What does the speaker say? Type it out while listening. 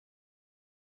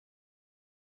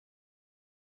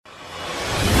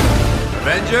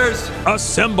Avengers,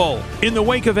 assemble! In the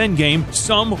wake of Endgame,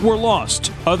 some were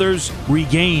lost, others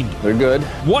regained. They're good.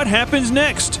 What happens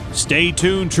next? Stay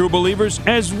tuned, true believers,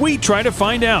 as we try to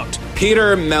find out.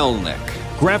 Peter Melnick.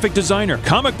 Graphic designer,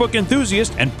 comic book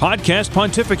enthusiast, and podcast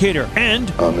pontificator,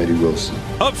 and I'm Eddie Wilson.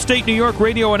 upstate New York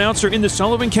radio announcer in the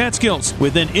Sullivan Catskills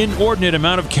with an inordinate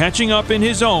amount of catching up in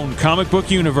his own comic book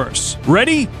universe.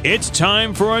 Ready? It's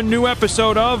time for a new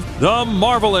episode of The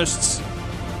Marvelists.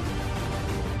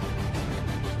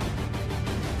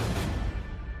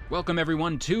 Welcome,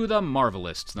 everyone, to The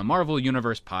Marvelists, the Marvel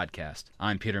Universe podcast.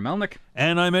 I'm Peter Melnick.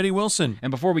 And I'm Eddie Wilson.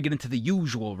 And before we get into the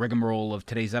usual rigmarole of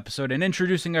today's episode and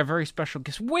introducing our very special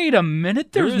guest, wait a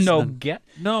minute, there's no guest.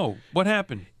 No, what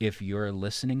happened? If you're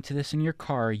listening to this in your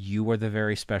car, you are the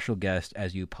very special guest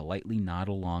as you politely nod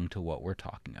along to what we're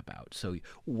talking about. So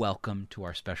welcome to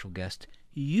our special guest,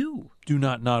 you. Do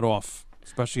not nod off,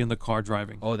 especially in the car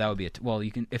driving. Oh, that would be well,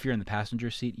 you can if you're in the passenger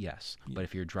seat, yes. Yeah. But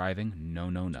if you're driving, no.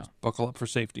 Buckle up for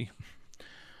safety.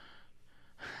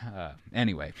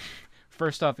 Anyway,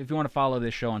 first off, if you want to follow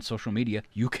this show on social media,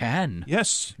 you can.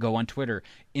 Yes. Go on Twitter,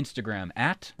 Instagram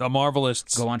at The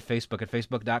Marvelists. Go on Facebook at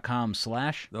facebook.com/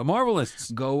 The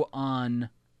Marvelists. Go on.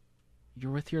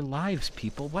 You're with your lives,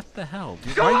 people. What the hell?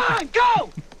 Go on, go!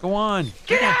 Go on.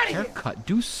 Get out of here! Haircut.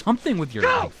 Do something with your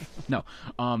life. No.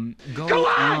 Go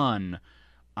on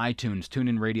iTunes,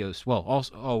 TuneIn Radios. Well,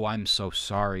 also, oh, I'm so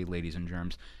sorry, ladies and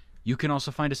germs. You can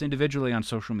also find us individually on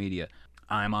social media.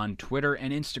 I'm on Twitter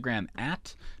and Instagram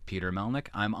at Peter Melnick.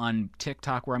 I'm on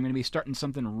TikTok, where I'm going to be starting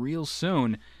something real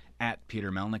soon at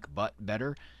Peter Melnick, but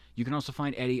better. You can also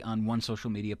find Eddie on one social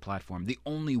media platform, the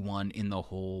only one in the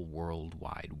whole world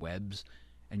wide webs.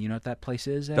 And you know what that place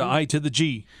is, Eddie? The I to the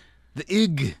G. The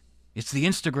IG. It's the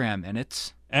Instagram, and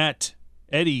it's at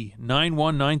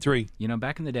Eddie9193. You know,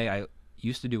 back in the day, I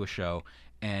used to do a show,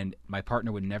 and my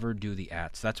partner would never do the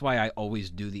ats. That's why I always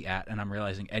do the at, and I'm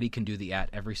realizing Eddie can do the at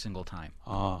every single time.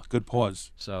 Ah, good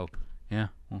pause. So, yeah.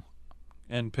 Well,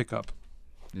 and pick up.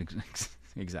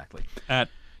 Exactly. At.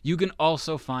 You can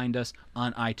also find us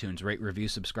on iTunes. Rate, review,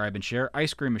 subscribe, and share.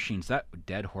 Ice cream machines. That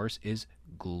dead horse is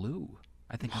glue.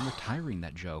 I think I'm retiring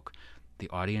that joke. The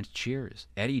audience cheers.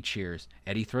 Eddie cheers.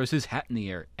 Eddie throws his hat in the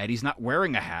air. Eddie's not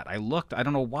wearing a hat. I looked. I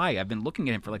don't know why. I've been looking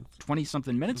at him for like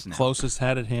 20-something minutes now. Closest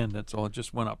hat at hand. That's all. It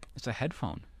just went up. It's a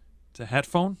headphone. It's a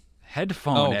headphone?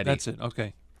 Headphone, Eddie. That's it.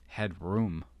 Okay.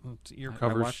 Headroom. It's ear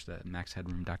covers. I watched the Max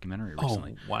Headroom documentary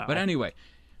recently. Oh, wow. But anyway,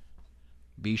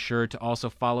 be sure to also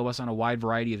follow us on a wide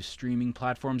variety of streaming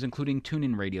platforms, including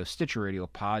TuneIn Radio, Stitcher Radio,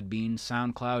 Podbean,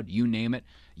 SoundCloud, you name it.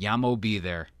 Yamo be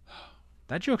there.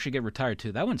 That joke should get retired,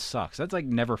 too. That one sucks. That's, like,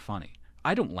 never funny.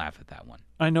 I don't laugh at that one.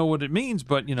 I know what it means,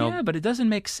 but, you know. Yeah, but it doesn't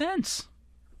make sense.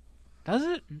 Does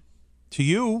it? To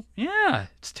you. Yeah,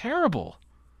 it's terrible.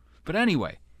 But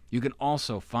anyway, you can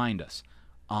also find us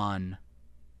on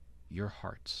your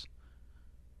hearts.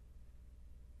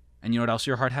 And you know what else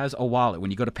your heart has? A wallet.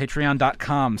 When you go to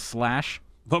patreon.com/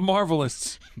 The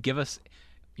Marvelists. give us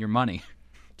your money.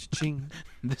 Cha-ching.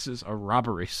 This is a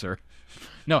robbery, sir.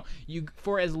 No, you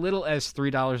for as little as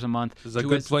 $3 a month. This is a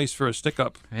good place for a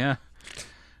stick-up. Yeah.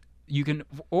 You can,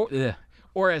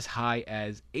 or as high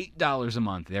as $8 a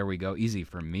month. There we go. Easy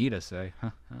for me to say.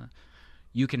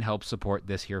 You can help support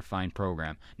this here fine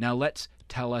program. Now let's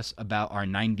tell us about our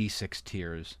 96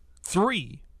 tiers.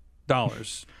 $3.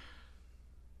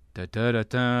 Da da da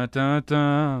da da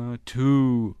da.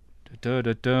 2. Da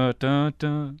da da da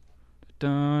da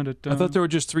da da. I thought there were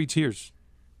just 3 tiers.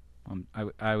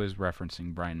 I was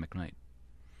referencing Brian McKnight.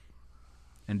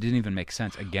 And it didn't even make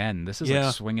sense. Again, this is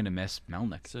like swing and a miss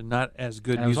Melnick. So not as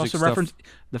good and music also stuff.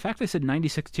 The fact they said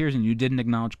 96 tiers and you didn't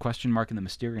acknowledge question mark and the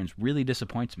Mysterians really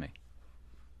disappoints me.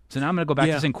 So now I'm going to go back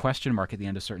to saying question mark at the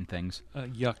end of certain things.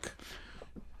 Yuck.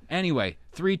 Anyway,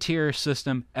 3-tier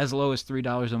system. As low as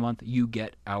 $3 a month, you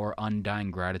get our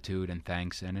undying gratitude and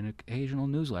thanks and an occasional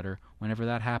newsletter whenever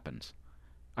that happens.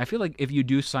 I feel like if you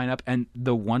do sign up and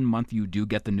the 1 month you do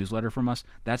get the newsletter from us,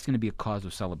 that's going to be a cause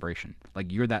of celebration. Like,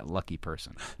 you're that lucky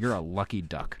person. You're a lucky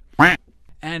duck.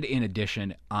 And in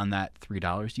addition, on that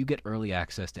 $3, you get early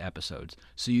access to episodes.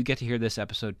 So you get to hear this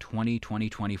episode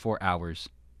 24 hours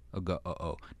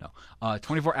ago.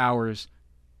 24 hours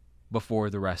before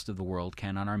the rest of the world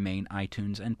can on our main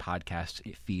iTunes and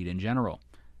podcast feed in general.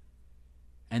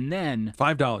 And then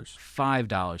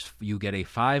 $5. You get a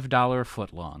 $5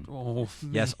 footlong. Oh,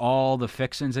 yes, all the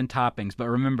fixins and toppings. But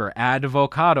remember, add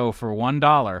avocado for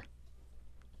 $1.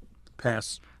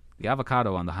 Pass. The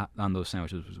avocado on those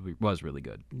sandwiches was really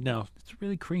good. No. It's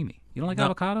really creamy. You don't like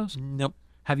avocados? Nope.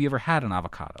 Have you ever had an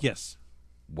avocado? Yes.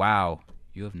 Wow.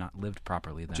 You have not lived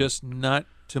properly then. Just not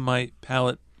to my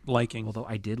palate liking. Although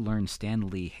I did learn Stan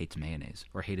Lee hates mayonnaise,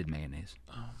 or hated mayonnaise.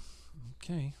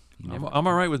 Okay. I'm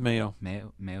all right with mayo.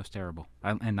 Mayo's terrible.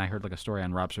 And I heard like a story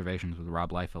on Robservations with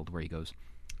Rob Liefeld where he goes,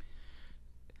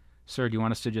 "Sir, do you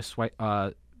want us to just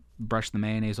brush the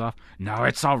mayonnaise off?" "No,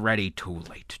 it's already too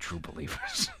late, true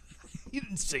believers." You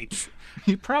didn't say true.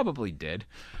 He probably did.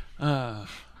 I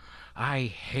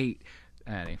hate...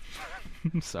 Anyway,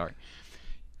 sorry.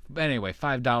 But anyway,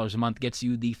 $5 a month gets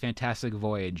you the Fantastic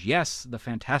Voyage. Yes, the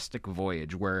Fantastic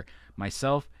Voyage, where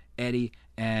myself, Eddie,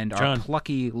 and our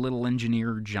plucky little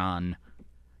engineer, John,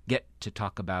 get to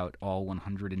talk about all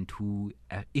 102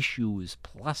 issues,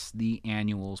 plus the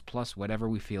annuals, plus whatever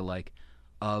we feel like,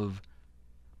 of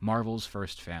Marvel's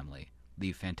first family,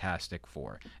 the Fantastic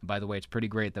Four. And by the way, it's pretty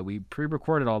great that we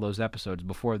pre-recorded all those episodes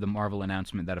before the Marvel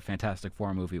announcement that a Fantastic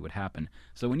Four movie would happen.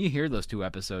 So when you hear those two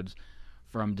episodes,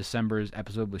 from December's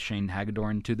episode with Shane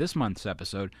Hagedorn to this month's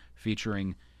episode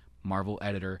featuring Marvel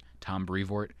editor Tom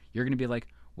Brevoort, you're going to be like,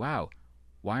 wow,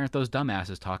 why aren't those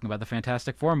dumbasses talking about the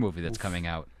Fantastic Four movie that's coming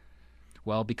out?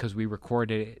 Well, because we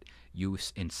recorded it, you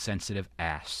insensitive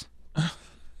ass.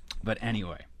 But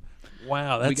anyway.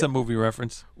 Wow, that's a movie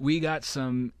reference. We got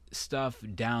some stuff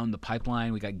down the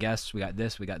pipeline. We got guests. We got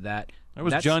this. We got that. That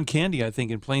was John Candy, I think,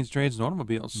 in Planes, Trains, and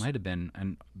Automobiles. Might have been.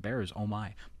 And Bears, oh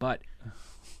my. But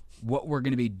what we're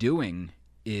going to be doing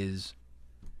is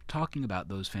talking about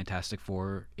those Fantastic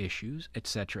Four issues,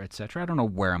 etc., etc. I don't know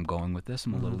where I'm going with this.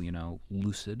 I'm a little,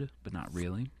 lucid, but not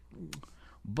really.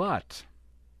 But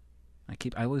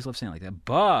I always love saying it like that.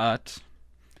 But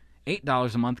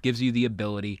 $8 a month gives you the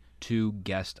ability to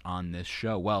guest on this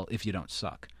show. Well, if you don't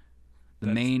suck.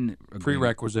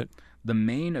 Prerequisite. The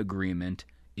main agreement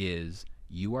is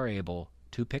you are able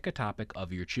to pick a topic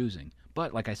of your choosing.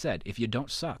 But like I said, if you don't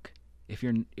suck, if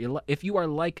you are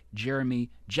like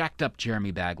jacked up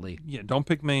Jeremy Bagley, don't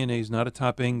pick mayonnaise, not a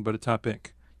topping, but a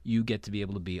topic. You get to be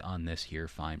able to be on this here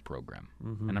fine program.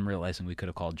 And I'm realizing we could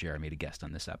have called Jeremy to guest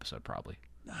on this episode. Probably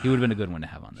he would have been a good one to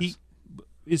have on this.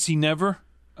 Is he never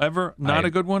ever not a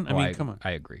good one? I mean, come on.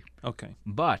 I agree. Okay,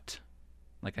 but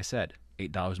like I said,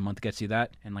 $8 a month gets you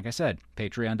that, and like I said,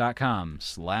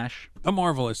 patreon.com/The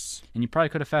Marvelists. And you probably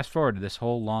could have fast forwarded this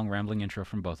whole long rambling intro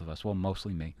from both of us. Well,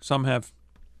 mostly me. Some have.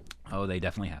 Oh, they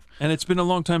definitely have. And it's been a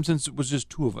long time since it was just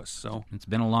two of us. So it's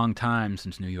been a long time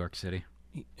since New York City.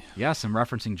 Yes, I'm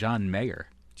referencing John Mayer.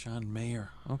 John Mayer.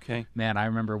 Okay. Man, I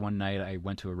remember one night I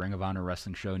went to a Ring of Honor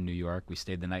wrestling show in New York. We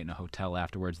stayed the night in a hotel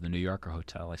afterwards, the New Yorker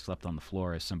Hotel. I slept on the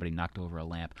floor as somebody knocked over a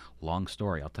lamp. Long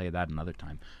story. I'll tell you that another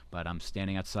time. But I'm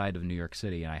standing outside of New York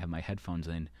City, and I have my headphones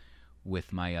in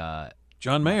with my...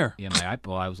 John Mayer. My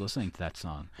iPod. I was listening to that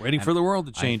song. Waiting for the world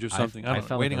to change or something. I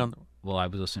felt waiting on... Well, I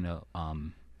was listening to...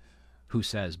 Who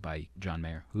Says by John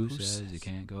Mayer. Who says you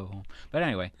can't go home? But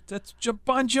anyway. That's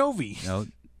Bon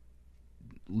Jovi.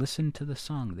 Listen to the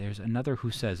song. There's another Who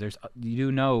Says.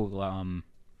 You know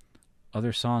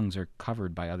other songs are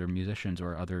covered by other musicians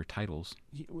or other titles.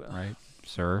 Right?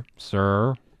 Sir.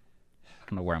 I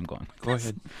don't know where I'm going. Go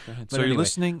ahead. So anyway, you're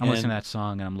listening? I'm listening to that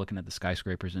song, and I'm looking at the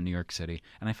skyscrapers in New York City,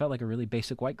 and I felt like a really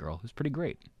basic white girl. It was pretty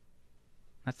great.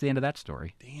 That's the end of that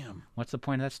story. Damn. What's the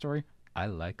point of that story? I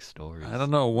like stories. I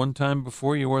don't know. One time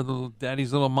before you wore the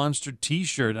Daddy's Little Monster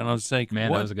T-shirt, and I was like, man,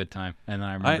 what? That was a good time. And then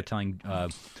I remember telling,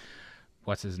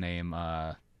 what's his name,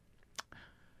 Mark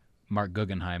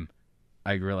Guggenheim,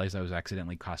 I realized I was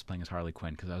accidentally cosplaying as Harley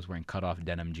Quinn because I was wearing cut-off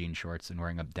denim jean shorts and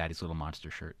wearing a Daddy's Little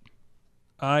Monster shirt.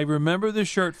 I remember the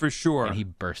shirt for sure. And he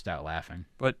burst out laughing.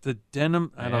 But the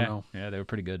denim, I don't know. Yeah, they were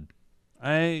pretty good.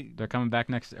 They're coming back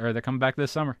they're coming back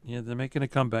this summer. Yeah, they're making a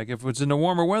comeback. If it's in the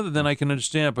warmer weather, then I can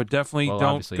understand, but definitely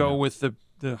don't go with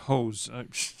the hose.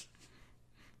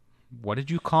 What did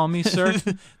you call me, sir?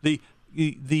 the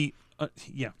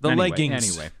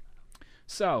leggings. Anyway,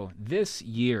 so this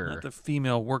year, not the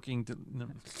female working.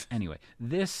 Anyway,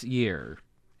 this year,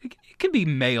 it can be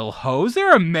male hose.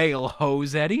 There are male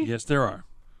hose, Eddie. Yes, there are.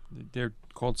 They're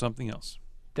called something else.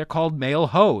 They're called male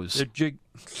hose.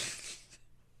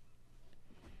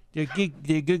 They're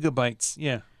gigabytes,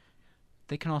 yeah.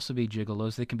 They can also be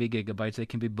gigolos. They can be gigabytes. They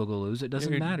can be boogaloos. It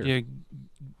doesn't matter. You're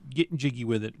getting jiggy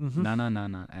with it. Mm-hmm.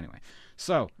 No. Anyway,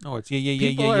 so. Oh, it's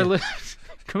yeah.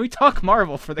 Can we talk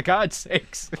Marvel, for the God's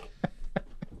sakes?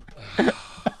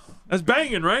 That's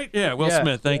banging, right? Yeah, Will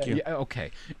Smith, thank you. Yeah,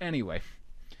 okay. Anyway,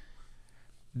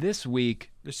 this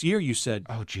year, you said.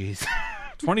 Oh, jeez.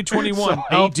 2021 so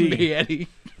help me, Eddie.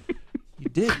 You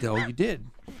did, though. You did.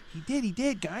 He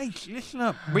did, guys. Listen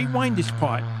up. Rewind this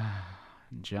part.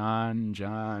 John.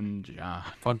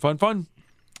 Fun.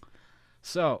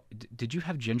 So, did you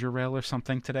have ginger ale or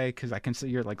something today? Because I can see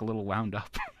you're like a little wound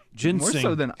up. Ginseng. More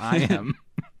so than I am.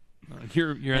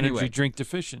 You're Anyway, energy drink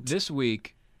deficient. This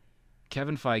week,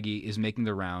 Kevin Feige is making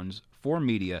the rounds for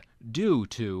media due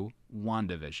to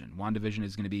WandaVision. WandaVision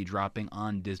is going to be dropping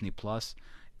on Disney Plus,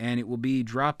 and it will be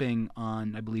dropping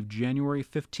on, I believe, January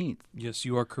 15th. Yes,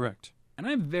 you are correct. And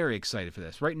I'm very excited for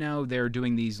this. Right now, they're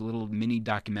doing these little mini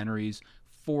documentaries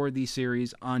for the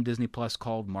series on Disney Plus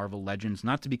called Marvel Legends,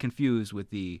 not to be confused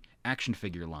with the action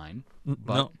figure line.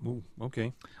 But no. Ooh,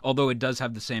 okay. although it does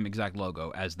have the same exact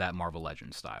logo as that Marvel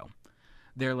Legends style.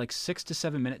 They're like 6 to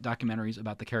 7 minute documentaries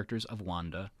about the characters of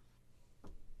Wanda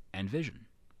and Vision.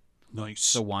 Nice.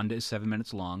 So Wanda is 7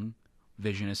 minutes long,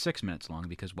 Vision is 6 minutes long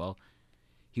because, well,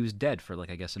 he was dead for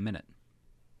like, I guess, a minute.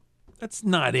 That's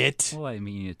not it. Well, I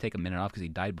mean, you take a minute off because he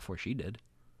died before she did.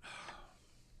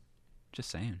 Just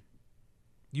saying.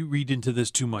 You read into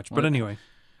this too much. But anyway.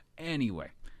 Anyway,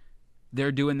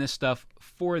 they're doing this stuff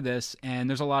for this, and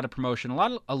there's a lot of promotion,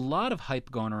 a lot of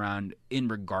hype going around in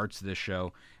regards to this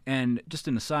show. And just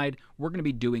an aside, we're going to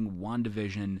be doing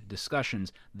WandaVision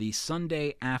discussions the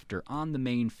Sunday after on the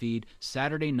main feed,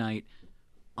 Saturday night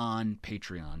on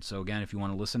Patreon. So again, if you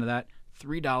want to listen to that,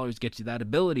 $3 gets you that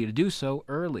ability to do so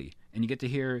early. And you get to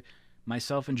hear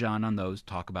myself and John on those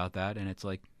talk about that, and it's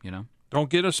like, you know. Don't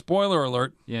get a spoiler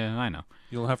alert. Yeah, I know.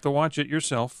 You'll have to watch it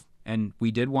yourself. And we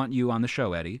did want you on the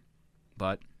show, Eddie,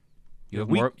 but you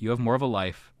have more of a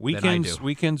life than I do.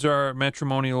 Weekends are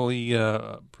matrimonially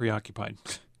preoccupied.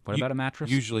 What about a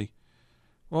mattress? Usually.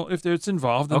 Well, if it's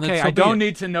involved, then okay, so I be don't it.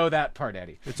 need to know that part,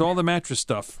 Eddie. It's all the mattress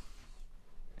stuff.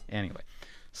 Anyway,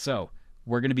 so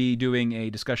we're going to be doing a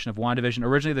discussion of WandaVision.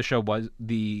 Originally,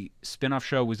 the spin-off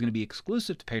show was going to be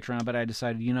exclusive to Patreon, but I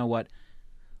decided, you know what?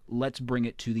 Let's bring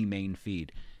it to the main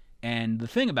feed. And the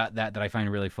thing about that I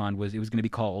find really fun was it was going to be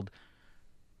called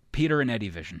Peter and Eddie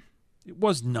Vision. It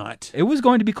was not. It was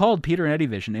going to be called Peter and Eddie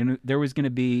Vision, and there was going to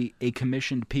be a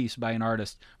commissioned piece by an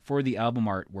artist for the album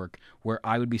artwork where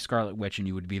I would be Scarlet Witch and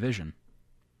you would be Vision.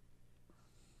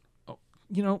 Oh,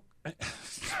 you know,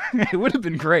 it would have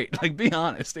been great. Like, be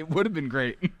honest, it would have been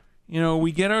great. You know,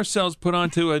 we get ourselves put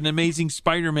onto an Amazing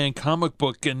Spider-Man comic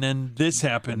book, and then this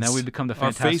happens. And then we become the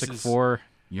Fantastic Four.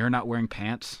 You're not wearing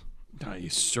pants. I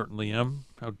certainly am.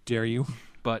 How dare you?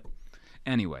 But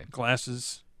anyway.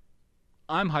 Glasses.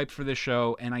 I'm hyped for this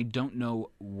show, and I don't know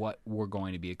what we're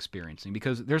going to be experiencing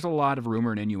because there's a lot of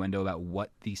rumor and innuendo about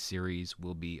what the series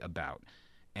will be about.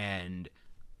 And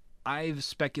I've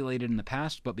speculated in the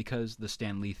past, but because the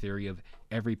Stan Lee theory of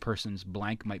every person's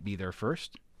blank might be their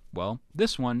first, well,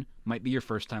 this one might be your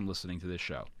first time listening to this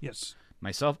show. Yes.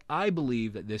 Myself, I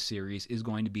believe that this series is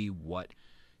going to be what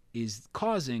is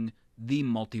causing the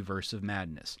multiverse of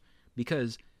madness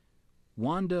because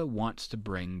Wanda wants to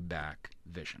bring back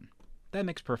Vision. That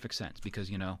makes perfect sense because,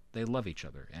 you know, they love each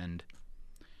other and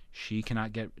she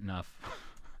cannot get enough.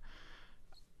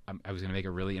 I was going to make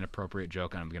a really inappropriate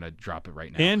joke and I'm going to drop it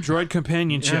right now. Android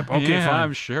companionship. Yeah, okay, yeah, fine.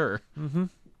 I'm sure. Mm-hmm.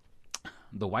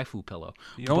 The waifu pillow.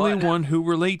 The only one who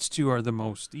relates to are the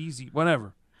most easy,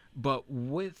 whatever. But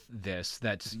with this,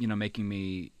 that's, you know, making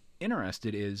me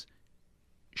interested is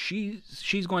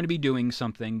she's going to be doing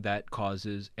something that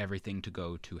causes everything to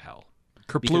go to hell.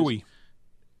 Kerplooey.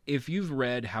 If you've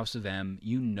read House of M,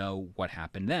 you know what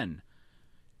happened then.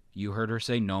 You heard her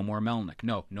say no more Melnick.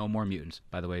 No more mutants.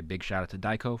 By the way, big shout out to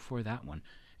Daiko for that one.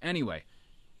 Anyway,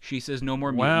 she says no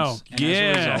more mutants. Wow. And Yeah.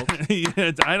 as a result,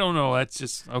 Yeah, I don't know. That's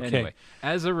just okay. Anyway,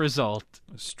 as a result,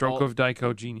 Stroke of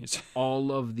Daiko genius.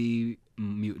 all of the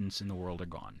mutants in the world are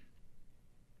gone.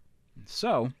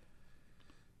 So,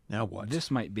 Now what? this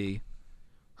might be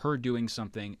her doing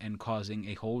something and causing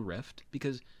a whole rift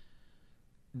because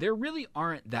there really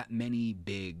aren't that many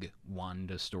big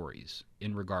Wanda stories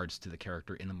in regards to the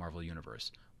character in the Marvel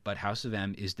Universe, but House of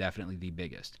M is definitely the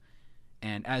biggest.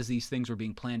 And as these things were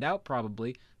being planned out,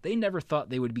 probably, they never thought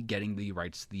they would be getting the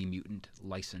rights to the mutant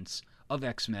license of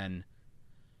X-Men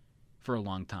for a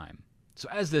long time. So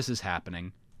as this is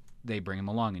happening, they bring him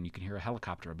along, and you can hear a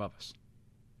helicopter above us,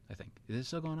 I think. Is it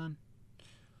still going on?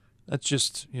 That's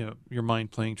just, you know, your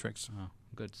mind playing tricks. Oh,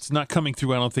 good. It's not coming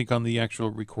through, I don't think, on the actual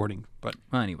recording. But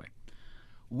Well, anyway,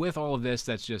 with all of this,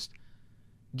 that's just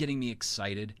getting me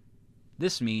excited.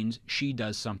 This means she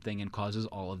does something and causes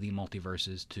all of the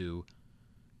multiverses to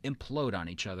implode on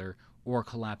each other or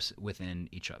collapse within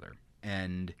each other.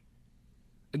 And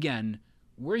again,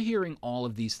 we're hearing all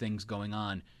of these things going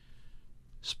on.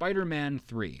 Spider-Man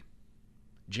 3.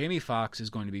 Jamie Foxx is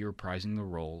going to be reprising the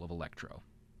role of Electro.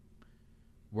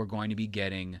 We're going to be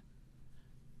getting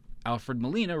Alfred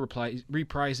Molina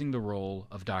reprising the role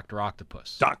of Dr.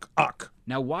 Octopus. Doc Ock.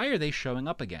 Now, why are they showing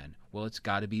up again? Well, it's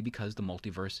got to be because the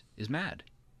multiverse is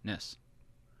madness.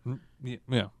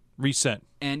 Yeah, Reset.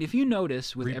 And if you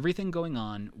notice, with everything going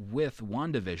on with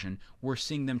WandaVision, we're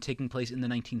seeing them taking place in the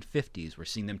 1950s. We're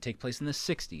seeing them take place in the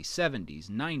 60s, 70s,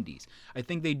 90s. I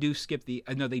think they do skip the...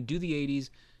 No, they do the 80s.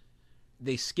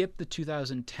 They skip the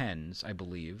 2010s, I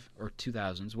believe, or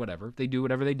 2000s, whatever. They do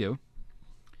whatever they do.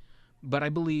 But I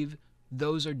believe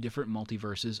those are different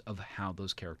multiverses of how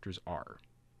those characters are.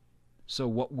 So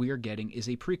what we're getting is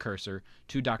a precursor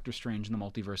to Doctor Strange in the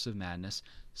Multiverse of Madness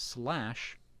 /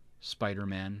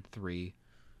 Spider-Man 3,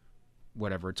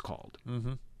 whatever it's called.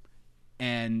 Mm-hmm.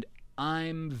 And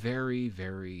I'm very,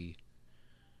 very...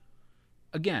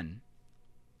 Again,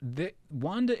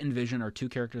 Wanda and Vision are two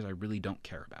characters I really don't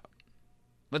care about.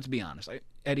 Let's be honest.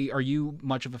 Eddie, are you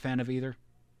much of a fan of either?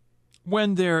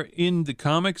 When they're in the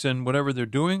comics and whatever they're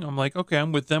doing, I'm like, okay,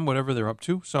 I'm with them, whatever they're up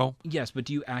to. So Yes, but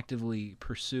do you actively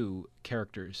pursue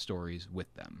character stories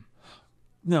with them?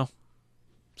 No.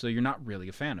 So you're not really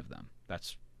a fan of them.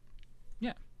 That's...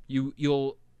 Yeah.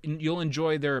 You'll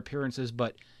enjoy their appearances,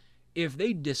 but if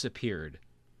they disappeared,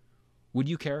 would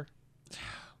you care?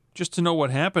 Just to know what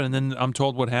happened, and then I'm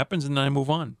told what happens, and then I move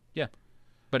on. Yeah.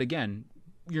 But again,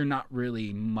 you're not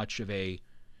really much of a,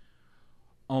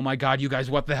 oh my God, you guys,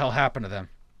 what the hell happened to them?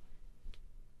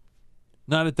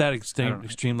 Not at that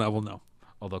extreme level, no.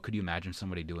 Although, could you imagine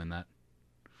somebody doing that?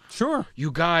 Sure.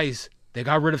 You guys, they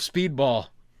got rid of Speedball.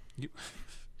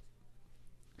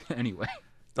 Anyway.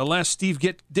 The last Steve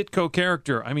Ditko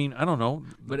character. I mean, I don't know.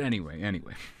 But anyway.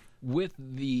 With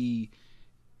the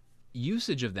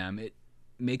usage of them, it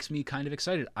makes me kind of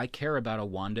excited. I care about a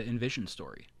Wanda and Vision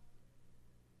story.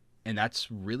 And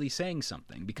that's really saying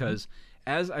something because,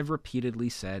 as I've repeatedly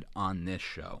said on this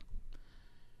show,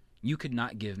 you could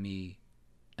not give me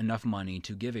enough money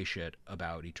to give a shit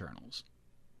about Eternals.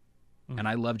 And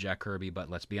I love Jack Kirby, but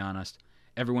let's be honest,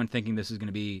 everyone thinking this is going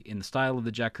to be in the style of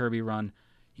the Jack Kirby run,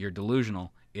 you're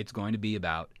delusional. It's going to be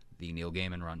about the Neil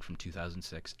Gaiman run from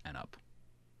 2006 and up.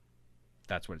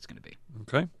 That's what it's going to be.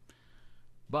 Okay.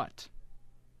 But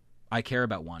I care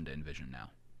about Wanda and Vision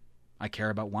now. I care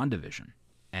about WandaVision.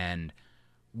 And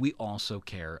we also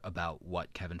care about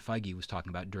what Kevin Feige was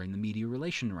talking about during the media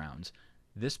relation rounds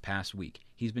this past week.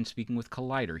 He's been speaking with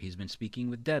Collider. He's been speaking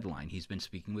with Deadline. He's been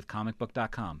speaking with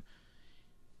comicbook.com.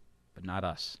 But not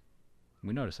us.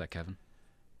 We noticed that, Kevin.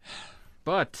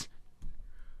 But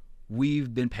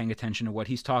we've been paying attention to what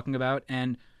he's talking about,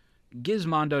 and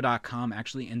Gizmondo.com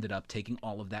actually ended up taking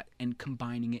all of that and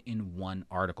combining it in one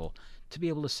article to be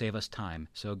able to save us time.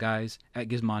 So, guys, at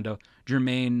Gizmondo,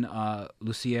 Jermaine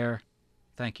Lucier,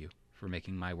 thank you for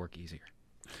making my work easier.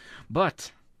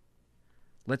 But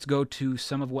let's go to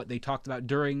some of what they talked about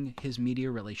during his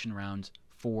media relation rounds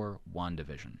for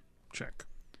WandaVision. Check.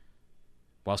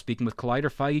 While speaking with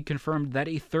Collider, Feige confirmed that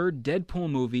a third Deadpool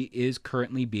movie is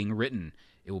currently being written.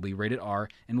 It will be rated R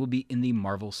and will be in the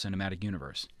Marvel Cinematic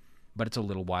Universe. But it's a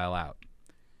little while out.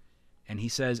 And he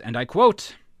says, and I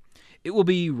quote, "It will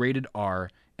be rated R,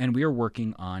 and we are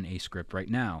working on a script right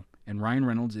now. And Ryan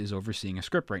Reynolds is overseeing a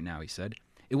script right now," he said.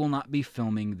 "It will not be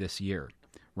filming this year.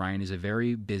 Ryan is a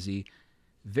very busy,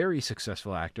 very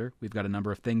successful actor. We've got a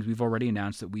number of things we've already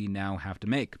announced that we now have to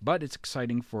make, but it's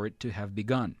exciting for it to have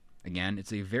begun. Again,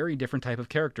 it's a very different type of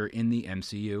character in the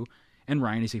MCU, and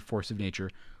Ryan is a force of nature,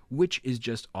 which is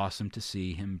just awesome to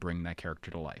see him bring that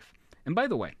character to life." And by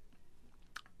the way,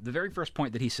 the very first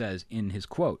point that he says in his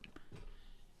quote,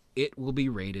 "It will be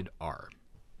rated R."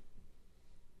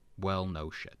 Well, no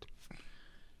shit.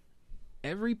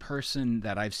 Every person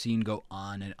that I've seen go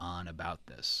on and on about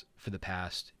this for the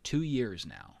past 2 years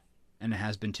now, and it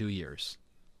has been 2 years.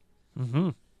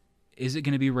 Is it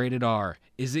going to be rated R?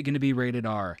 Is it going to be rated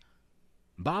R?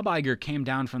 Bob Iger came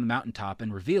down from the mountaintop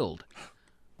and revealed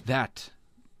that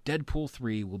Deadpool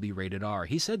 3 will be rated R.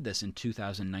 He said this in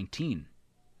 2019.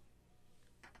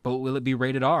 But will it be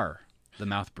rated R? The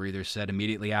mouth breather said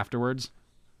immediately afterwards.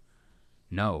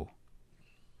 No.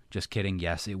 Just kidding.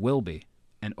 Yes, it will be.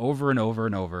 And over and over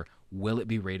and over, will it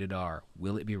be rated R?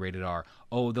 Will it be rated R?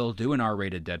 Oh, they'll do an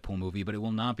R-rated Deadpool movie, but it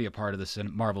will not be a part of the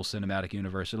Marvel Cinematic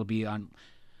Universe. It'll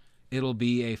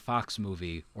be a Fox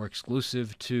movie or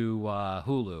exclusive to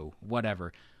Hulu,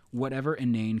 whatever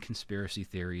inane conspiracy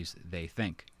theories they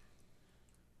think.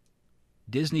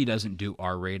 Disney doesn't do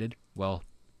R-rated. Well,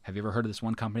 have you ever heard of this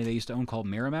one company they used to own called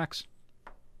Miramax?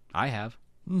 I have.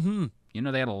 You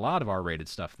know, they had a lot of R-rated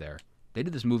stuff there. They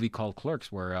did this movie called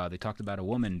Clerks where they talked about a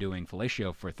woman doing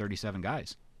fellatio for 37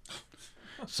 guys.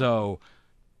 So,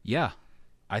 yeah,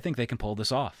 I think they can pull this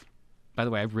off. By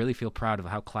the way, I really feel proud of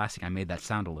how classy I made that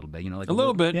sound a little bit. You know, like a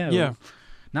little bit, yeah.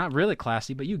 Not really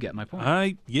classy, but you get my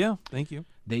point. Yeah, thank you.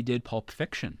 They did Pulp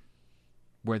Fiction,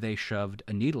 where they shoved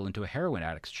a needle into a heroin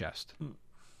addict's chest.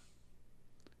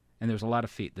 And there's a lot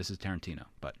of feet. This is Tarantino,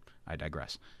 but I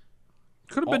digress.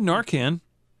 Could have been Narcan.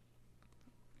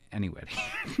 Anyway,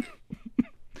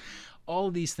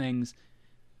 all these things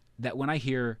that when I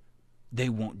hear they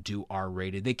won't do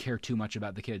R-rated, they care too much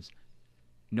about the kids.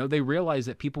 No, they realize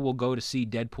that people will go to see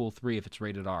Deadpool 3 if it's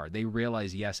rated R. They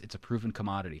realize, yes, it's a proven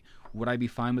commodity. Would I be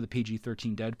fine with a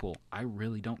PG-13 Deadpool? I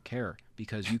really don't care,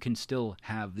 because you can still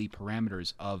have the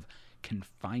parameters of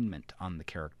confinement on the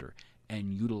character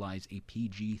and utilize a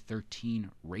PG-13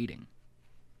 rating.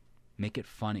 Make it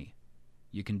funny.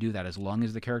 You can do that as long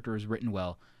as the character is written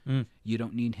well. You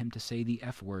don't need him to say the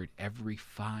F word every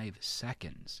 5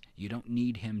 seconds. You don't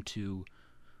need him to...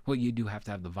 Well, you do have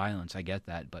to have the violence, I get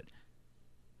that, but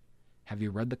have you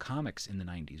read the comics in the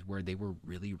 90s where they were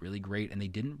really, really great and they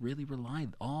didn't really rely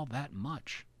all that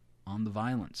much on the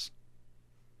violence?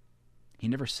 He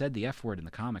never said the F word in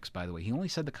the comics, by the way. He only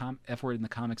said the F word in the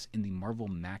comics in the Marvel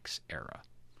Max era.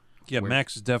 Yeah,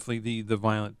 Max is definitely the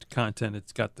violent content.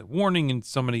 It's got the warning in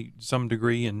some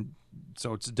degree, and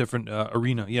so it's a different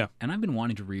arena, yeah. And I've been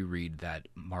wanting to reread that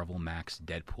Marvel Max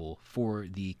Deadpool for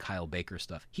the Kyle Baker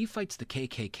stuff. He fights the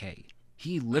KKK.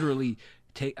 He literally...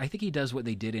 I think he does what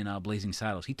they did in Blazing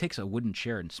Saddles. He takes a wooden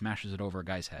chair and smashes it over a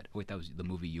guy's head. Wait, that was the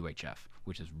movie UHF,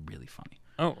 which is really funny.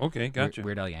 Oh, okay, gotcha.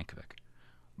 Weird Al Yankovic.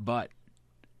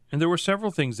 And there were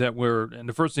several things that were, and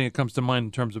the first thing that comes to mind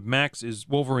in terms of Max is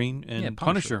Wolverine and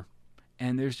Punisher.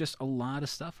 And there's just a lot of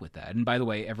stuff with that. And by the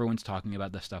way, everyone's talking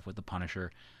about the stuff with the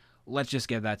Punisher. Let's just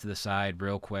get that to the side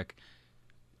real quick.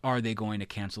 Are they going to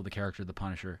cancel the character of the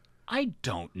Punisher? I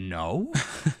don't know.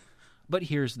 But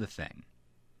here's the thing.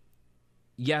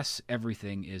 Yes,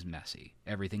 everything is messy.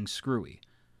 Everything's screwy.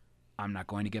 I'm not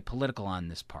going to get political on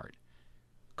this part.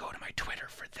 Go to my Twitter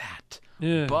for that.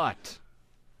 Yeah. But,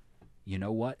 you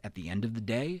know what? At the end of the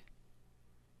day,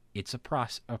 it's a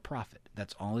profit.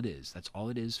 That's all it is. That's all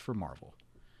it is for Marvel.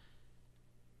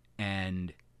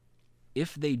 And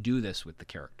if they do this with the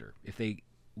character, if they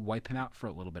wipe him out for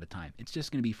a little bit of time, it's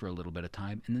just going to be for a little bit of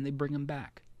time, and then they bring him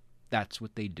back. That's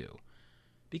what they do.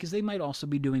 Because they might also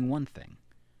be doing one thing.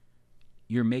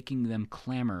 You're making them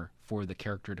clamor for the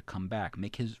character to come back,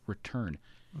 make his return.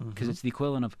 Because it's the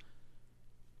equivalent of,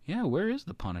 yeah, where is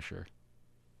the Punisher?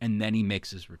 And then he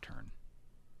makes his return.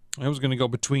 I was going to go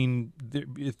between,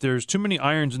 if there's too many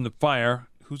irons in the fire,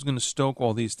 who's going to stoke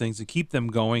all these things and keep them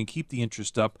going, keep the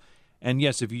interest up? And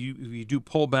yes, if you do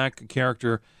pull back a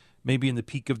character, maybe in the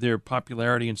peak of their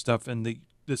popularity and stuff, and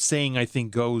the saying, I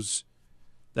think, goes,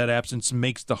 that absence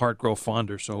makes the heart grow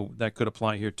fonder, so that could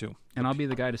apply here too. And I'll be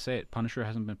the guy to say it. Punisher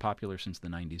hasn't been popular since the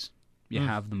 90s. You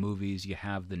have the movies, you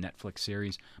have the Netflix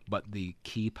series, but the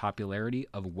key popularity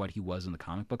of what he was in the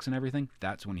comic books and everything,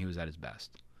 that's when he was at his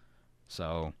best.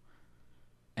 So,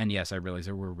 and yes, I realize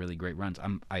there were really great runs.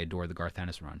 I adore the Garth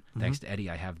Ennis run. Thanks to Eddie,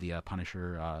 I have the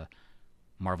Punisher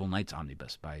Marvel Knights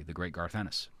Omnibus by the great Garth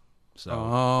Ennis. So,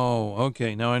 oh,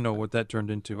 okay. Now I know what that turned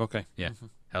into. Okay. Yeah,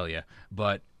 hell yeah.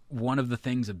 But one of the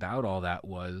things about all that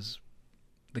was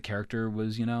the character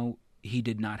was, he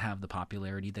did not have the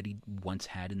popularity that he once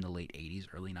had in the late 80s,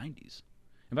 early 90s.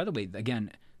 And by the way,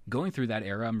 again, going through that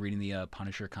era, I'm reading the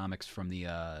Punisher comics from the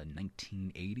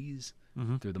 1980s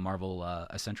through the Marvel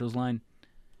Essentials line.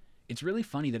 It's really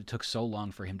funny that it took so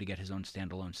long for him to get his own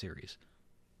standalone series.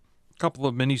 A couple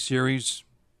of miniseries,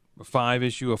 a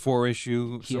 5-issue, a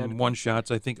 4-issue, some one-shots,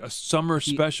 I think, a summer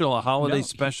special, a holiday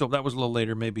special. That was a little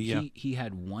later, maybe, yeah. He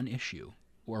had one issue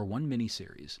or one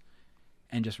miniseries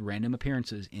and just random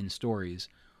appearances in stories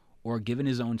or given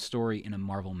his own story in a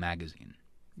Marvel magazine.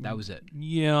 That was it.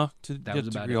 Yeah, that was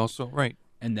about it. Also, right.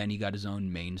 And then he got his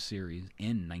own main series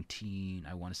in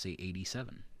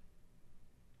 87.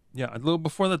 Yeah, a little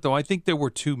before that, though, I think there were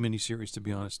 2 miniseries, to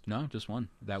be honest. No, just one.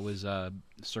 That was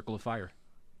Circle of Fire.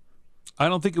 I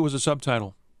don't think it was a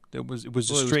subtitle. It was It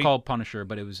was called Punisher,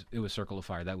 but it was Circle of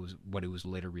Fire. That was what it was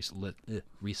later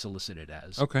resolicited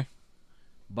as. Okay.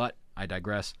 But I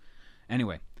digress.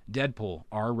 Anyway, Deadpool,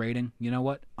 R rating. You know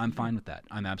what? I'm fine with that.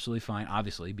 I'm absolutely fine,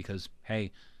 obviously, because,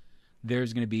 hey,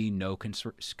 there's going to be no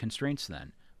constraints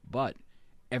then. But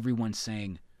everyone's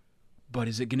saying, but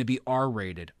is it going to be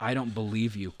R-rated? I don't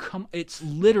believe you. It's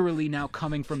literally now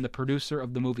coming from the producer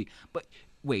of the movie. But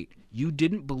wait, you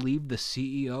didn't believe the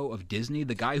CEO of Disney,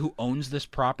 the guy who owns this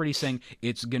property, saying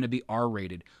it's going to be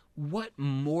R-rated? What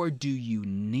more do you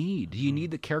need? Do you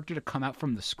need the character to come out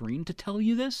from the screen to tell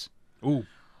you this? Ooh,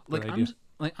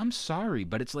 I'm sorry,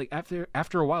 but it's like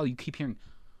after a while you keep hearing,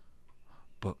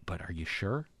 but are you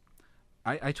sure?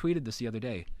 I tweeted this the other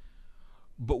day.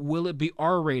 But will it be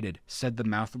R-rated? Said the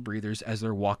mouth breathers as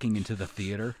they're walking into the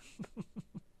theater.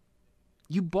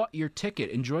 You bought your ticket.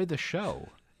 Enjoy the show.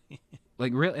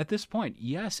 Like, really, at this point,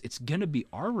 yes, it's gonna be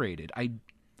R-rated.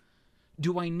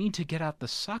 Do I need to get out the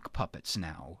sock puppets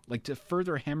now, like to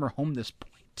further hammer home this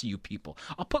point to you people?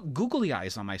 I'll put googly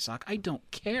eyes on my sock. I don't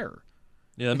care.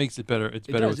 Yeah, that makes it better. It's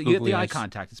It better does. with You get googly the eye eyes.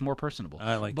 contact. It's more personable.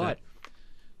 I like that.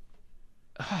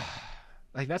 But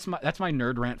like that's my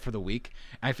nerd rant for the week.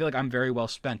 I feel like I'm very well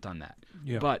spent on that.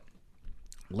 Yeah. But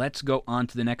let's go on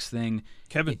to the next thing.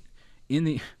 Kevin.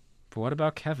 But what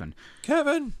about Kevin?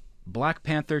 Kevin. Black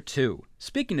Panther 2.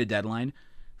 Speaking to Deadline,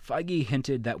 Feige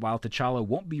hinted that while T'Challa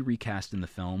won't be recast in the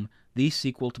film, the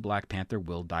sequel to Black Panther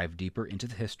will dive deeper into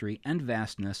the history and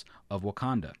vastness of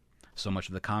Wakanda. So much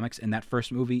of the comics in that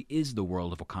first movie is the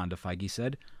world of Wakanda, Feige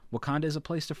said. Wakanda is a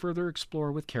place to further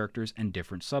explore with characters and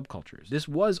different subcultures. This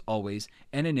was always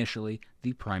and initially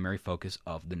the primary focus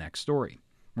of the next story.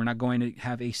 We're not going to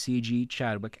have a CG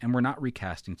Chadwick, and we're not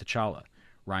recasting T'Challa.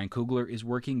 Ryan Coogler is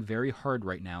working very hard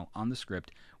right now on the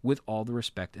script with all the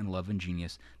respect and love and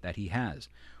genius that he has,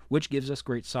 which gives us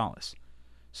great solace.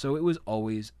 So it was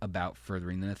always about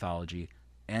furthering the mythology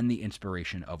and the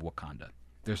inspiration of Wakanda.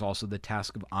 There's also the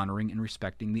task of honoring and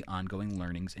respecting the ongoing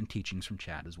learnings and teachings from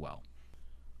Chad as well.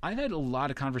 I've had a lot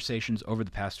of conversations over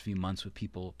the past few months with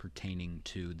people pertaining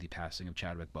to the passing of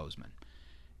Chadwick Boseman.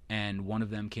 And one of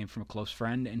them came from a close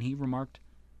friend, and he remarked,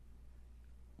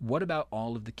 what about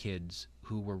all of the kids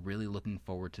who were really looking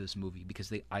forward to this movie because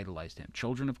they idolized him?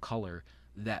 Children of color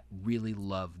that really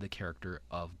love the character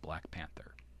of Black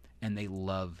Panther. And they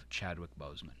love Chadwick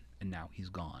Boseman. And now he's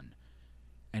gone.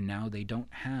 And now they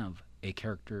don't have a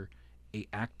character, a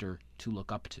actor to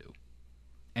look up to.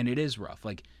 And it is rough.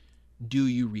 Like, do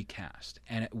you recast?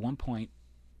 And at one point,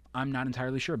 I'm not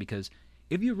entirely sure, because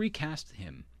if you recast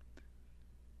him,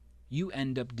 you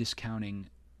end up discounting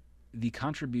the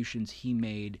contributions he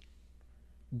made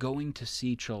going to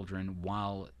see children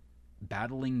while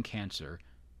battling cancer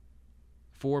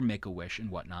for Make-A-Wish and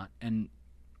whatnot. And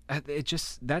it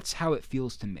just, that's how it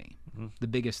feels to me. Mm-hmm. The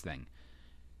biggest thing.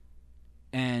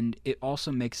 And it also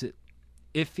makes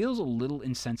it feels a little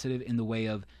insensitive in the way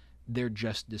of they're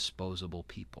just disposable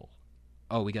people.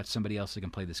 Oh, we got somebody else that can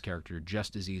play this character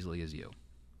just as easily as you.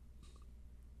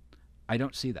 I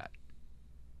don't see that.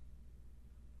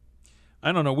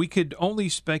 I don't know. We could only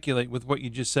speculate with what you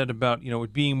just said about,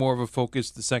 it being more of a focus,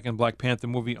 the second Black Panther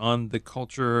movie, on the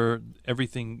culture,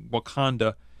 everything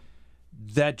Wakanda.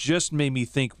 That just made me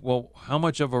think, well, how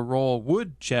much of a role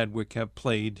would Chadwick have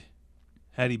played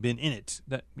had he been in it?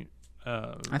 That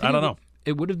I don't know.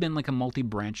 It would have been like a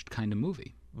multi-branched kind of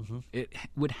movie. Mm-hmm. It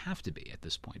would have to be at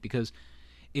this point, because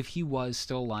if he was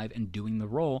still alive and doing the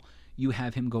role, you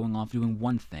have him going off doing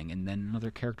one thing and then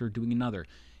another character doing another.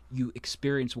 You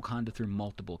experience Wakanda through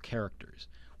multiple characters,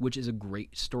 which is a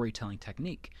great storytelling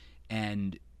technique.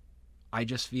 And I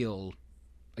just feel,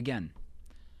 again,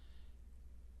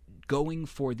 going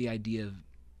for the idea of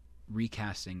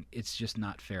recasting, it's just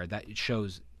not fair. That it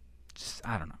shows,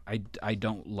 I don't know. I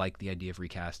don't like the idea of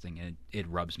recasting, and it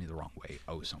rubs me the wrong way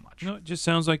so much. It just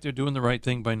sounds like they're doing the right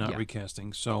thing by not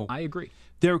recasting. So I agree.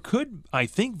 There could, I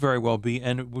think, very well be,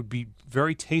 and it would be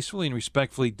very tastefully and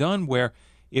respectfully done, where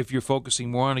if you're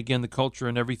focusing more on, again, the culture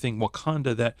and everything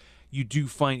Wakanda, that you do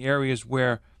find areas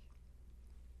where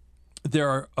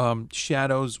there are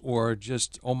shadows or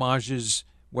just homages,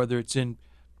 whether it's in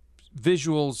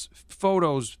visuals,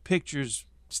 photos, pictures,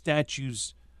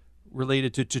 statues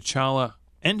related to T'Challa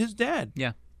and his dad.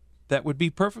 Yeah. That would be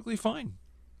perfectly fine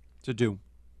to do.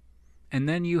 And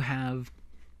then you have,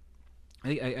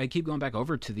 I keep going back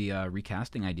over to the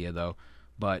recasting idea, though,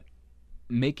 but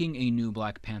making a new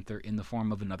Black Panther in the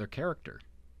form of another character.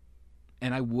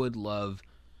 And I would love,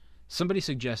 somebody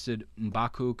suggested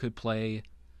M'Baku could play,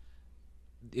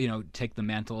 take the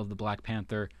mantle of the Black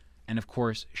Panther, and of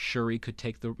course Shuri could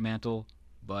take the mantle,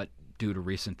 but due to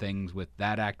recent things with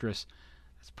that actress,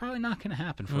 it's probably not going to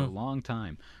happen for a long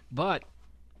time. But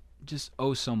just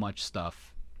so much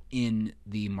stuff in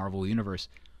the Marvel Universe.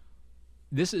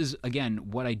 This is,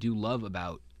 again, what I do love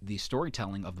about the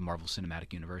storytelling of the Marvel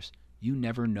Cinematic Universe. You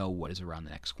never know what is around the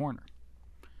next corner.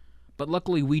 But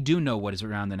luckily, we do know what is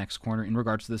around the next corner in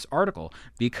regards to this article,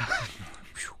 because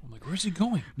I'm like, where's he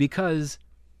going? Because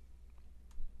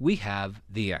we have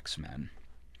the X-Men.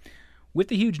 With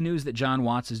the huge news that John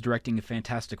Watts is directing a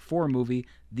Fantastic Four movie,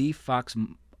 the Fox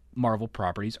Marvel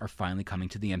properties are finally coming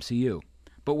to the MCU.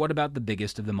 But what about the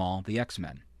biggest of them all, the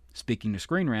X-Men? Speaking to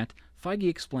Screen Rant, Feige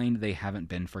explained they haven't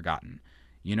been forgotten.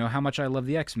 You know how much I love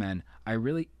the X-Men. I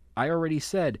already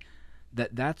said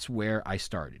that's where I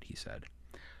started, he said.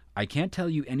 I can't tell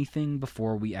you anything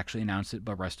before we actually announce it,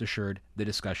 but rest assured, the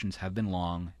discussions have been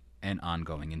long and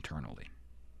ongoing internally.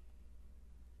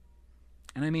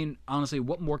 And I mean, honestly,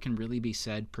 what more can really be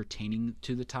said pertaining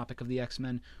to the topic of the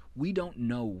X-Men? We don't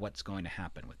know what's going to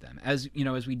happen with them. As you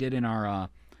know, as we did in our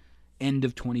end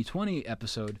of 2020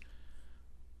 episode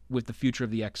with the future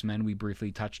of the X-Men, we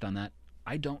briefly touched on that.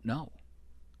 I don't know.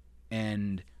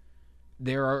 And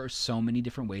there are so many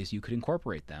different ways you could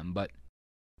incorporate them, but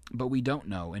we don't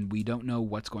know, and we don't know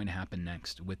what's going to happen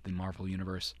next with the Marvel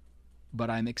Universe. But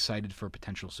I'm excited for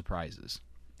potential surprises.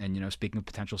 And, you know, speaking of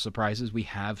potential surprises, we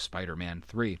have Spider-Man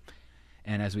 3.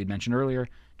 And as we mentioned earlier,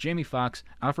 Jamie Foxx,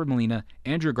 Alfred Molina,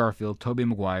 Andrew Garfield, Tobey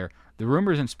Maguire, the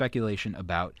rumors and speculation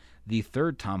about the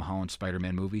third Tom Holland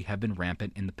Spider-Man movie have been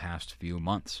rampant in the past few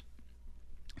months.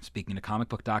 Speaking to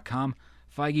comicbook.com,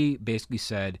 Feige basically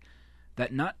said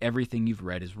that not everything you've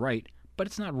read is right, but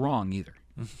it's not wrong either.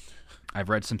 I've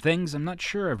read some things. I'm not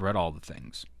sure I've read all the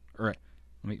things. Or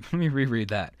let me reread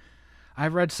that.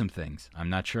 I've read some things. I'm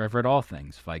not sure I've read all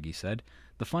things, Feige said.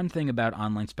 The fun thing about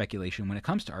online speculation when it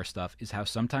comes to our stuff is how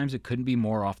sometimes it couldn't be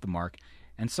more off the mark,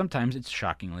 and sometimes it's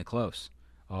shockingly close.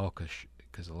 Oh,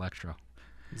 because Electro.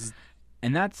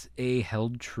 And that's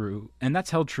held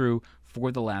true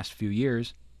for the last few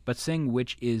years, but saying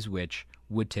which is which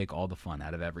would take all the fun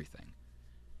out of everything.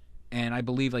 And I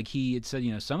believe, like he had said,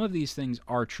 you know, some of these things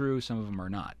are true, some of them are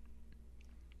not.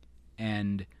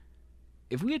 And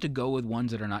if we had to go with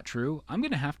ones that are not true, I'm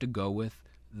going to have to go with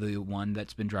the one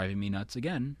that's been driving me nuts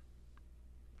again,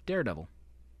 Daredevil.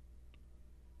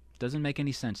 Doesn't make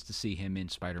any sense to see him in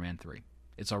Spider-Man 3.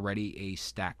 It's already a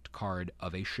stacked card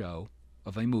of a show,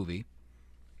 of a movie.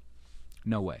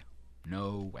 No way.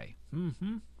 No way.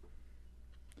 Mm-hmm.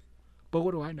 But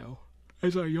what do I know?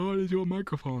 As I yawn into a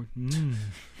microphone.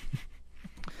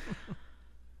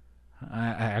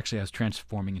 I was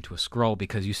transforming into a scroll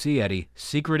because you see, Eddie,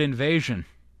 Secret Invasion.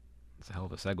 That's a hell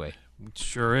of a segue. It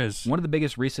sure is. One of the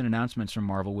biggest recent announcements from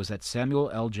Marvel was that Samuel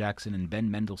L. Jackson and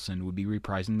Ben Mendelsohn would be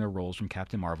reprising their roles from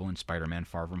Captain Marvel and Spider-Man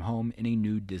Far From Home in a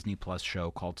new Disney Plus show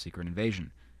called Secret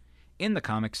Invasion. In the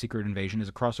comics, Secret Invasion is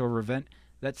a crossover event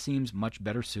that seems much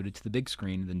better suited to the big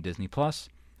screen than Disney Plus.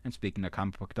 And speaking of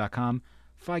comicbook.com,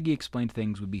 Feige explained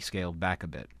things would be scaled back a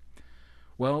bit.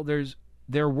 Well,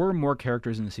 there were more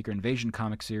characters in the Secret Invasion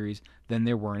comic series than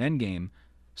there were in Endgame,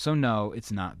 so no,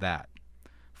 it's not that,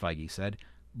 Feige said,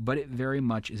 but it very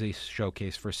much is a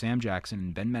showcase for Sam Jackson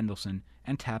and Ben Mendelsohn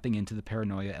and tapping into the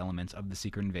paranoia elements of the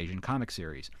Secret Invasion comic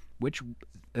series, which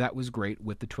that was great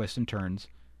with the twists and turns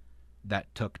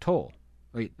that took toll.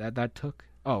 Wait, that took?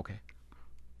 Oh, okay.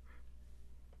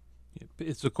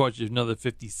 It's of course another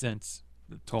 50 cents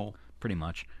the toll. Pretty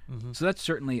much. Mm-hmm. So that's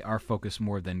certainly our focus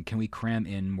more than can we cram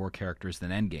in more characters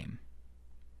than Endgame.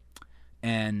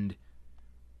 And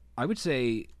I would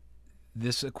say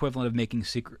this equivalent of making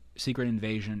Secret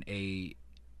Invasion a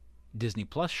Disney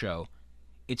Plus show,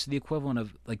 it's the equivalent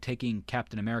of like taking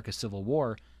Captain America Civil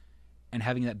War and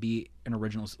having that be an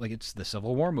original, like it's the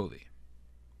Civil War movie.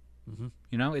 Mm-hmm.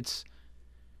 You know,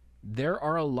 there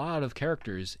are a lot of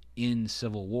characters in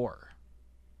Civil War.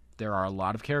 There are a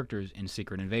lot of characters in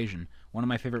Secret Invasion. One of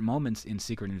my favorite moments in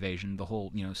Secret Invasion, the whole,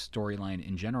 you know, storyline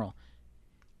in general,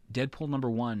 Deadpool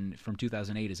 #1 from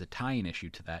 2008 is a tie-in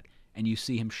issue to that, and you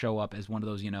see him show up as one of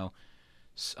those, you know,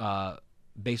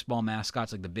 baseball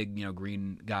mascots, like the big, you know,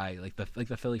 green guy, like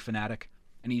the Philly Fanatic,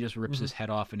 and he just rips his head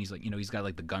off, and he's like, you know, he's got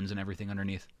like the guns and everything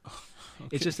underneath. Okay.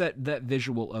 It's just that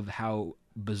visual of how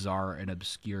bizarre and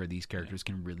obscure these characters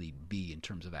can really be in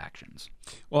terms of actions.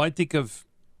 Well, I think of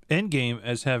Endgame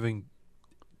as having,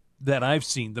 that I've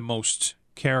seen, the most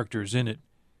characters in it,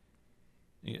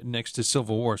 next to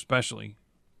Civil War especially.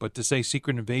 But to say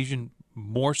Secret Invasion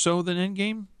more so than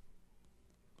Endgame?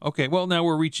 Okay, well, now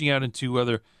we're reaching out into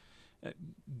other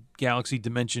galaxy,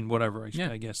 dimension, whatever, I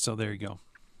guess. So there you go.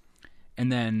 And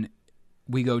then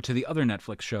we go to the other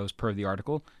Netflix shows per the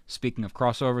article. Speaking of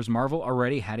crossovers, Marvel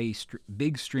already had a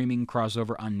big streaming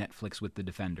crossover on Netflix with The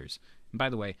Defenders. And by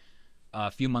the way, a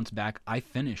few months back, I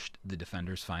finished The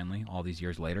Defenders finally, all these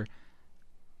years later.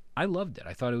 I loved it.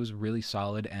 I thought it was really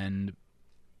solid and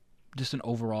just an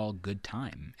overall good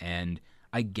time. And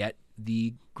I get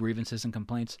the grievances and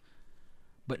complaints,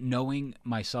 but knowing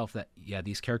myself that, yeah,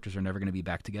 these characters are never going to be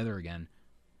back together again,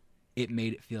 it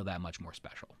made it feel that much more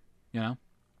special, you know?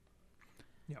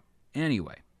 Yep.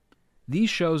 Anyway, these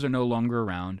shows are no longer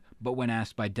around, but when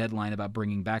asked by Deadline about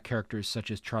bringing back characters such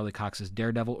as Charlie Cox's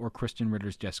Daredevil or Kristen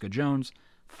Ritter's Jessica Jones,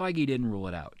 Feige didn't rule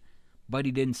it out. But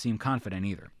he didn't seem confident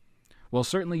either. Well,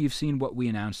 certainly you've seen what we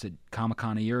announced at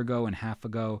Comic-Con a year and a half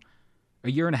ago,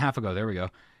 there we go,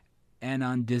 and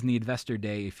on Disney Investor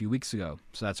Day a few weeks ago,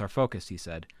 so that's our focus, he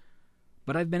said.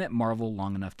 But I've been at Marvel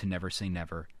long enough to never say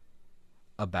never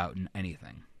about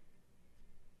anything.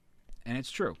 And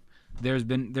it's true.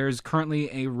 There's currently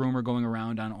a rumor going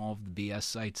around on all of the BS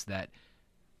sites that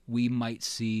we might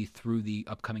see through the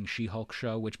upcoming She-Hulk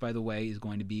show, which, by the way, is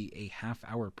going to be a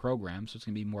half-hour program, so it's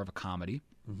going to be more of a comedy.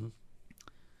 Mm-hmm.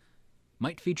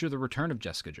 Might feature the return of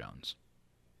Jessica Jones.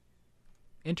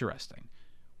 Interesting.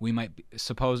 We might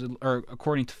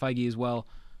according to Feige as well,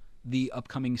 the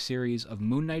upcoming series of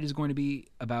Moon Knight is going to be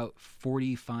about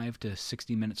 45 to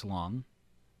 60 minutes long.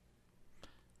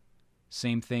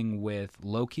 Same thing with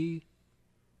Loki,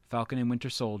 Falcon and Winter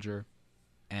Soldier,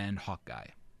 and Hawkeye.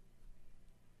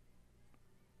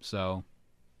 So,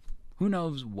 who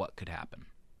knows what could happen?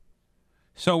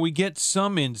 So we get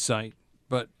some insight,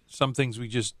 but some things we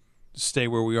just stay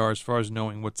where we are as far as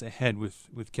knowing what's ahead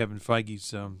with Kevin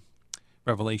Feige's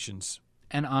revelations.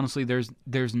 And honestly,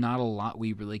 there's not a lot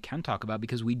we really can talk about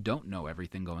because we don't know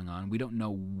everything going on. We don't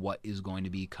know what is going to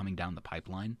be coming down the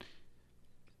pipeline.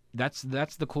 That's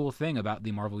the cool thing about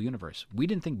the Marvel Universe. We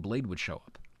didn't think Blade would show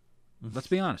up. Let's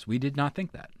be honest. We did not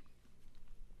think that.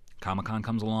 Comic-Con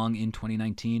comes along in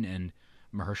 2019, and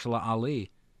Mahershala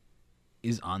Ali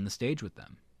is on the stage with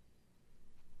them.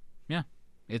 Yeah,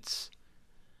 it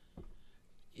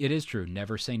is true.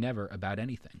 Never say never about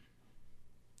anything.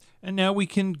 And now we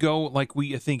can go like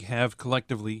we, I think, have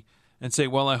collectively and say,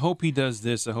 well, I hope he does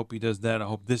this. I hope he does that. I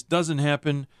hope this doesn't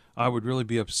happen. I would really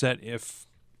be upset if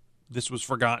this was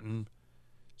forgotten.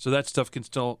 So that stuff can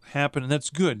still happen, and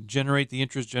that's good. Generate the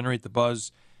interest, generate the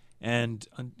buzz, and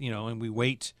we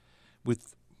wait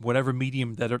with whatever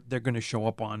medium that they're going to show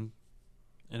up on,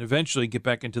 and eventually get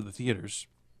back into the theaters.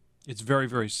 It's very,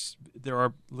 very. There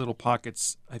are little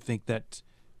pockets, I think, that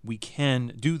we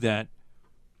can do that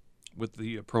with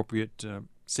the appropriate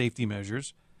safety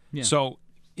measures. Yeah. So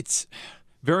it's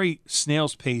very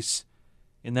snail's pace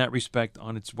in that respect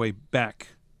on its way back,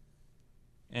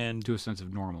 and to a sense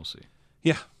of normalcy.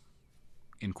 Yeah.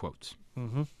 In quotes.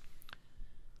 Mm-hmm.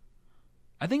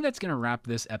 I think that's going to wrap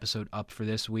this episode up for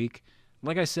this week.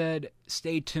 Like I said,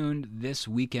 stay tuned this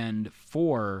weekend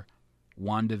for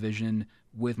WandaVision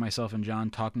with myself and John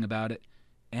talking about it.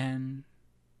 And,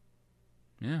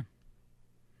 yeah.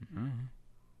 Mm-hmm.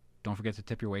 Don't forget to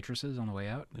tip your waitresses on the way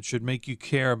out. It should make you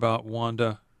care about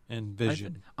Wanda and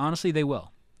Vision. Honestly, they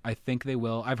will. I think they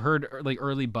will. I've heard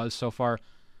early buzz so far.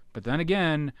 But then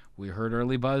again, we heard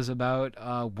early buzz about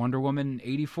Wonder Woman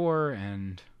 84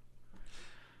 and...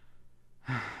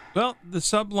 Well, the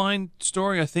subline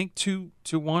story, I think, to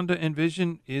Wanda and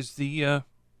Vision is the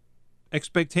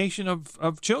expectation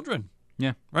of children.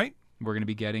 Yeah. Right? We're going to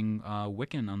be getting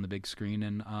Wiccan on the big screen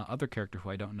and other character who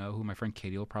I don't know, who my friend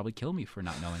Katie will probably kill me for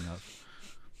not knowing of.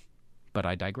 But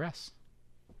I digress.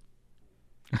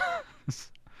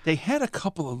 They had a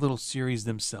couple of little series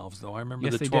themselves, though. I remember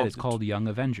yes, the 12. Yes, they did. It's called Young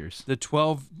Avengers. The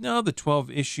 12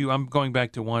 issue. I'm going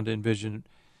back to Wanda and Vision,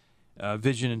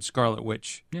 Vision and Scarlet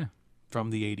Witch. Yeah. From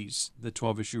the 80s, the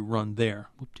 12-issue run there.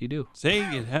 Whoop-de-doo.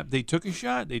 They took a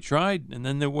shot. They tried. And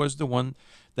then there was the one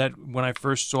that when I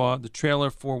first saw the trailer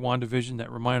for WandaVision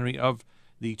that reminded me of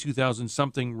the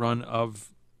 2000-something run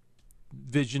of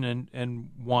Vision and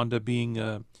Wanda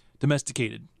being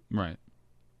domesticated. Right.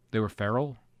 They were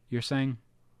feral, you're saying?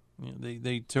 Yeah,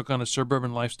 they took on a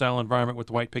suburban lifestyle environment with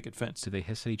the white picket fence. Did they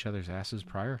hiss at each other's asses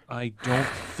prior? I don't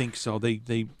think so. They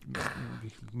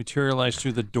materialized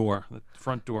through the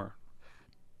front door.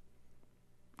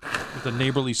 With a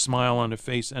neighborly smile on her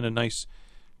face and a nice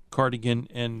cardigan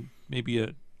and maybe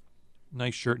a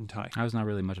nice shirt and tie. I was not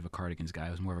really much of a cardigans guy. I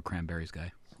was more of a cranberries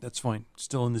guy. That's fine.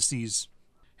 Still in the seas.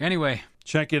 Anyway.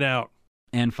 Check it out.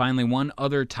 And finally, one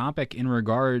other topic in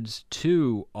regards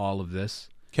to all of this.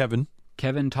 Kevin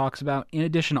talks about, in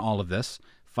addition to all of this,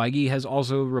 Feige has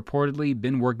also reportedly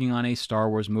been working on a Star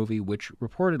Wars movie, which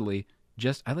reportedly...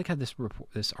 I like how this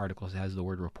article has the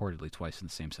word reportedly twice in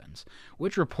the same sentence,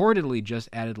 which reportedly just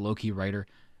added Loki writer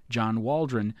John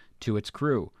Waldron to its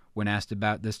crew. When asked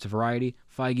about this to Variety,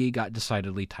 Feige got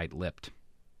decidedly tight-lipped.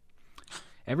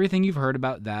 Everything you've heard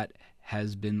about that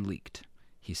has been leaked,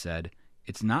 he said.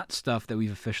 It's not stuff that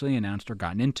we've officially announced or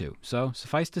gotten into. So,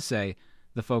 suffice to say,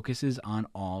 the focus is on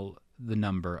all the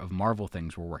number of Marvel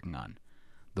things we're working on.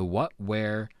 The what,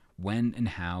 where, when, and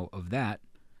how of that,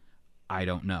 I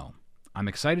don't know. I'm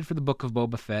excited for the Book of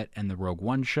Boba Fett and the Rogue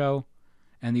One show,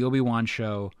 and the Obi-Wan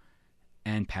show,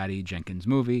 and Patty Jenkins'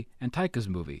 movie, and Taika's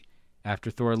movie, after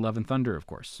Thor Love and Thunder, of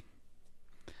course.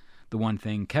 The one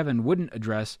thing Kevin wouldn't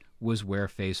address was where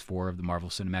Phase 4 of the Marvel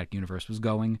Cinematic Universe was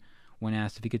going. When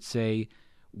asked if he could say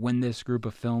when this group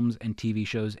of films and TV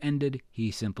shows ended, he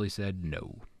simply said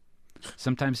no.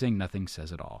 Sometimes saying nothing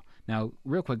says it all. Now,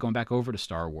 real quick, going back over to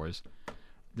Star Wars,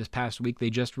 this past week they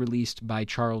just released by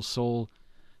Charles Soule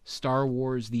Star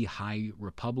Wars The High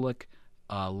Republic,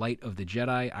 Light of the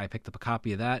Jedi. I picked up a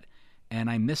copy of that, and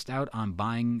I missed out on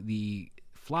buying the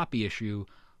floppy issue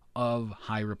of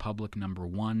High Republic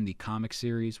 #1, the comic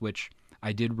series, which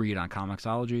I did read on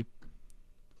Comixology.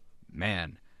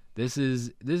 Man, this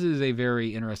is a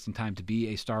very interesting time to be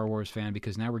a Star Wars fan,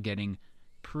 because now we're getting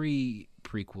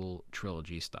prequel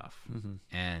trilogy stuff.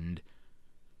 And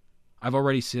I've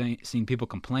already seen people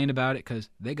complain about it because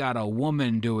they got a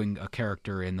woman doing a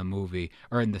character in the movie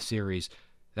or in the series.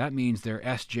 That means they're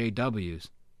SJWs.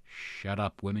 Shut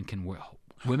up. Women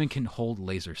can hold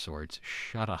laser swords.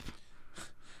 Shut up.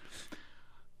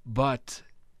 But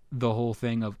the whole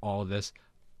thing of all of this,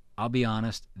 I'll be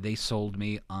honest, they sold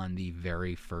me on the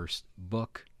very first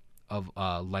book of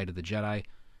Light of the Jedi,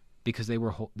 because they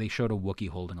showed a Wookiee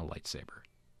holding a lightsaber.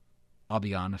 I'll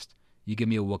be honest, you give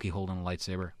me a Wookiee holding a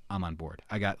lightsaber, I'm on board.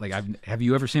 Have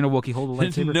you ever seen a Wookiee hold a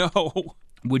lightsaber? No.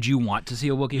 Would you want to see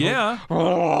a Wookiee Yeah.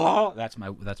 hold? That's my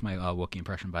Wookiee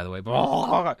impression, by the way.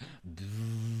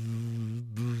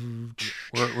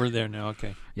 We're there now.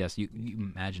 Okay. Yes, you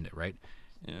imagined it, right?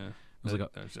 Yeah. was like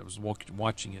I was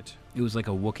watching it. It was like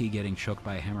a Wookiee getting choked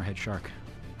by a hammerhead shark.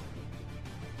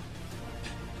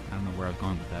 I don't know where I was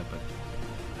going with that, but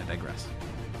I digress.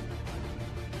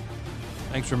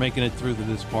 Thanks for making it through to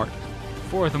this part.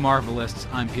 For the Marvelists,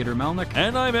 I'm Peter Melnick.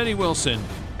 And I'm Eddie Wilson.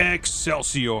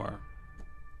 Excelsior!